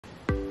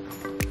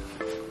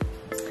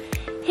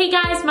Hey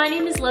guys, my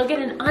name is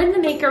Logan and I'm the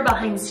maker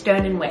behind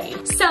Stone and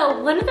Wave.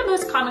 So one of the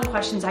most common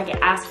questions I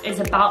get asked is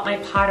about my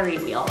pottery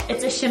wheel.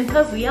 It's a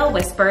Shimpo VL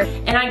Whisper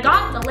and I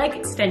got the leg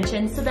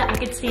extension so that I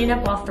could stand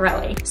up while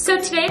throwing. So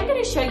today I'm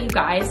gonna show you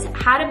guys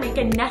how to make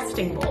a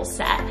nesting bowl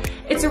set.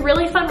 It's a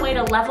really fun way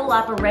to level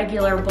up a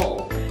regular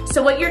bowl.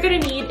 So what you're gonna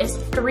need is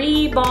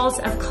 3 balls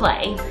of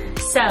clay.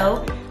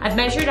 So I've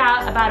measured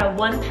out about a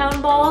 1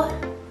 pound ball,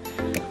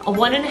 a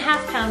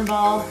 1.5 pound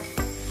ball,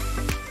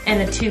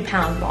 and a 2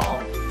 pound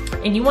ball.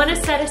 And you wanna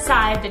set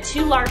aside the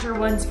 2 larger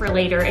ones for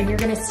later, and you're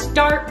gonna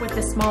start with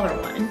the smaller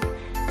one.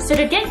 So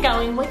to get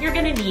going, what you're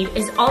gonna need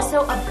is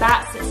also a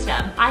bat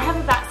system. I have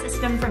a bat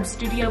system from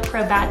Studio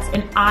Pro Bats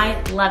and I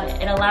love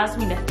it. It allows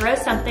me to throw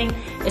something,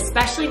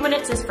 especially when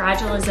it's as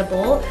fragile as a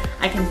bowl.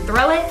 I can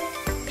throw it,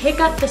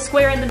 pick up the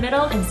square in the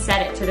middle and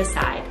set it to the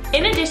side.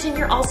 In addition,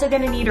 you're also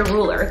gonna need a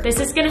ruler. This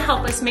is gonna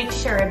help us make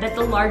sure that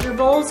the larger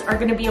bowls are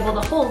gonna be able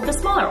to hold the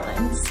smaller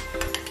ones.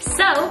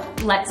 So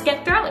let's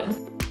get throwing.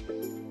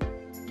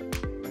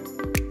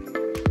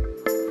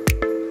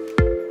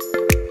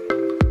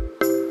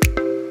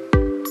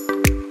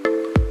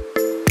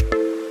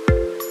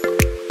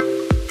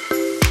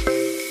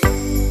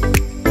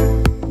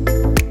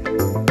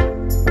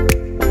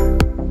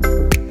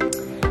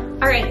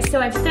 So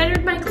I've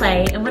centered my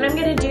clay, and what I'm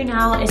gonna do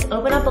now is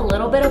open up a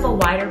little bit of a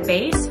wider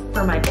base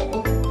for my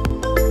bowl.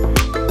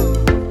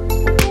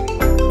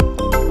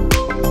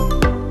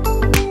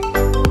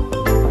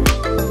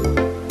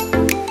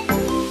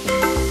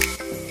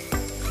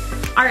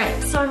 All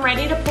right, so I'm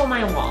ready to pull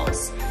my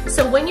walls.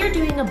 So when you're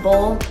doing a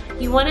bowl,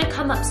 you wanna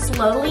come up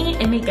slowly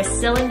and make a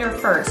cylinder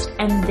first,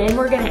 and then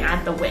we're gonna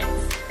add the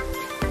width.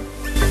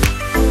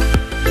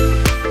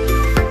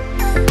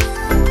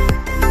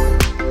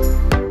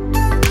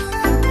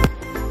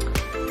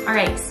 All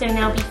right, so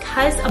now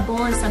because a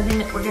bowl is something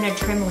that we're gonna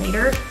trim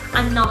later,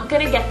 I'm not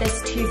gonna get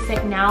this too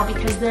thick now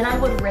because then I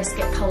would risk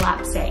it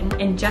collapsing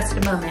in just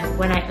a moment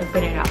when I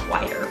open it up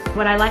wider.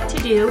 What I like to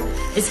do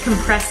is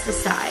compress the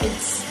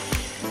sides.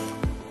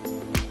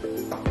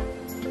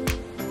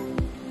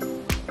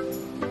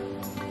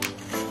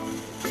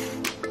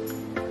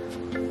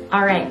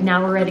 All right,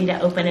 now we're ready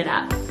to open it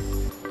up.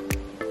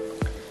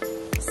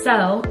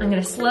 So I'm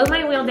gonna slow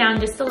my wheel down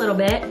just a little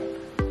bit.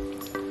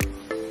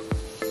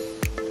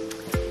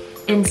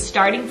 And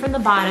starting from the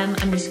bottom,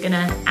 I'm just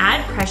gonna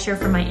add pressure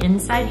from my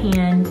inside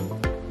hand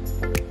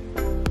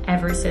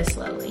ever so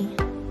slowly.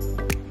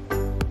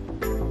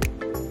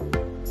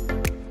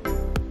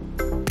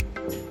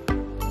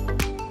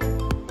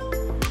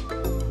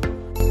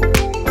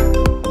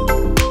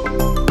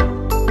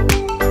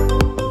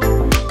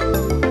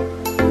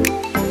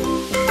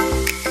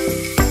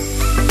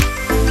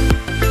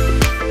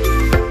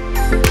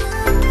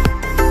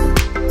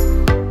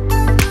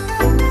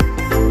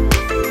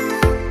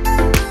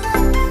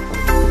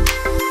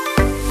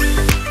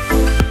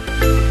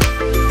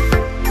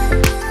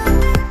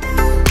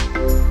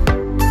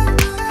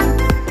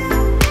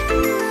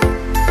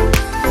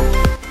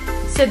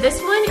 So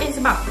this one is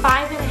about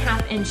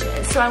 5.5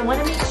 inches. So I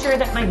wanna make sure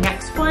that my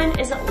next one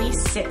is at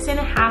least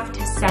 6.5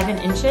 to 7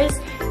 inches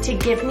to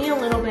give me a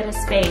little bit of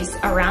space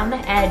around the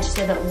edge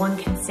so that one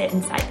can sit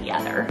inside the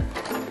other.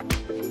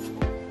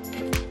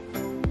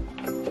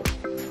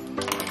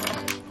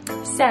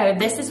 So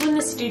this is when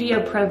the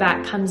Studio Pro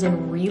Bat comes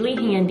in really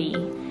handy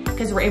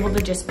because we're able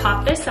to just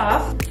pop this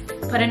off,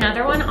 put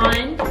another one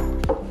on,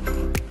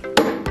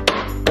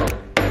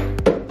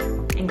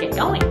 and get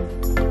going.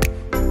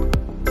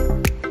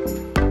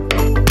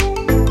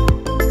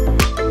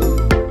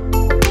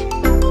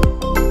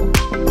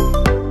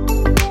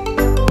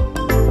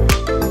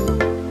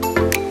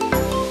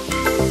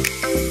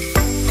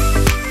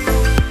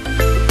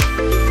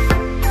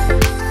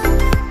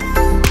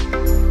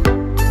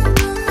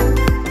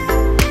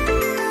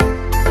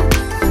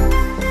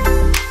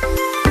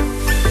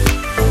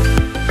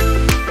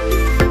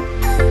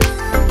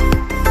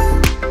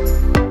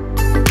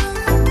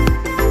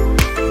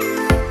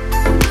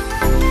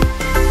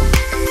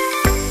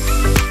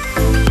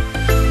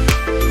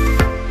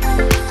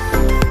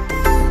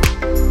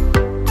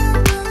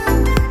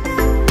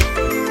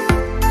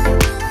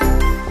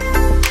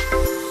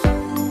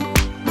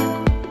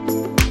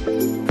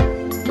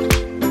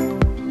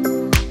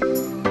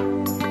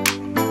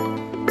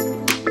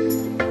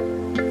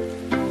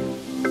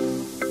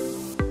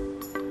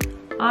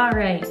 All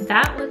right,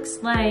 that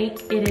looks like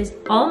it is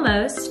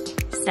almost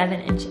 7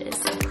 inches.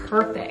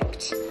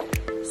 Perfect.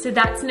 So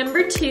that's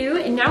number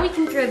 2, and now we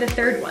can throw the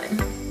third one.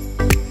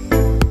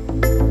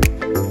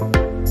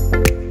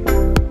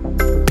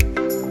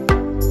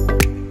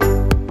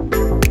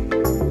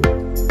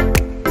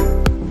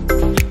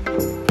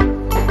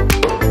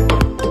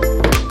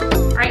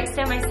 All right,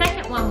 so my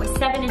second one was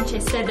 7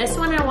 inches, so this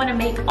one I wanna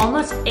make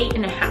almost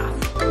 8.5.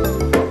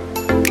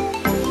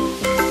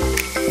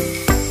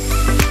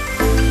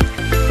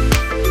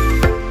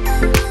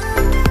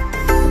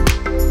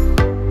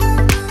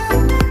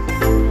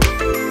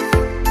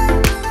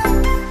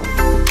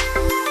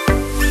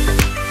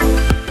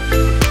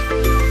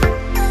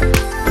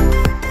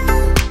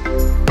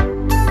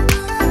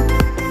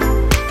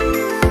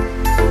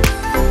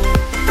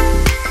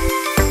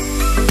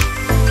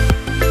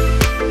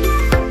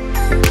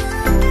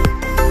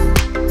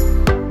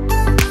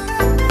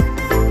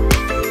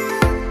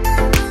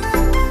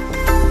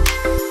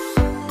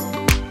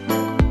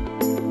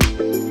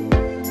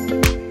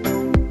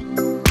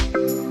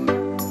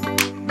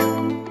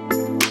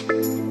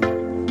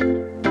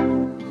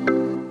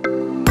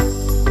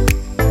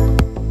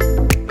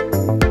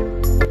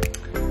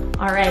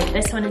 All right,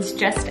 this one is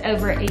just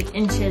over 8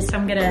 inches, so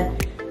I'm gonna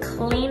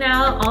clean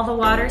out all the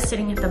water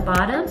sitting at the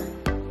bottom.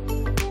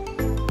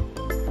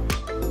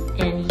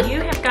 And you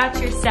have got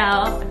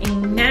yourself a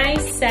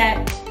nice set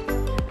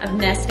of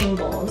nesting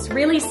bowls.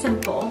 Really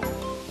simple.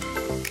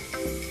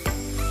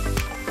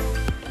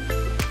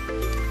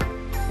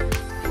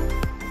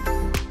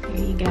 There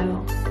you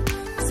go.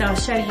 So I'll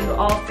show you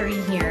all 3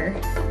 here.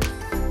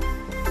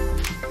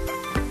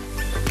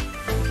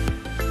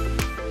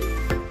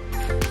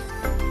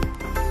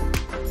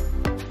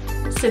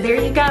 So there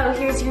you go,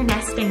 here's your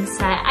nesting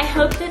set. I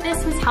hope that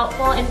this was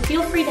helpful and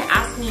feel free to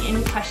ask me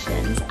any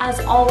questions. As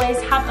always,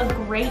 have a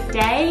great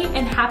day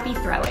and happy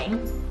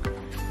throwing.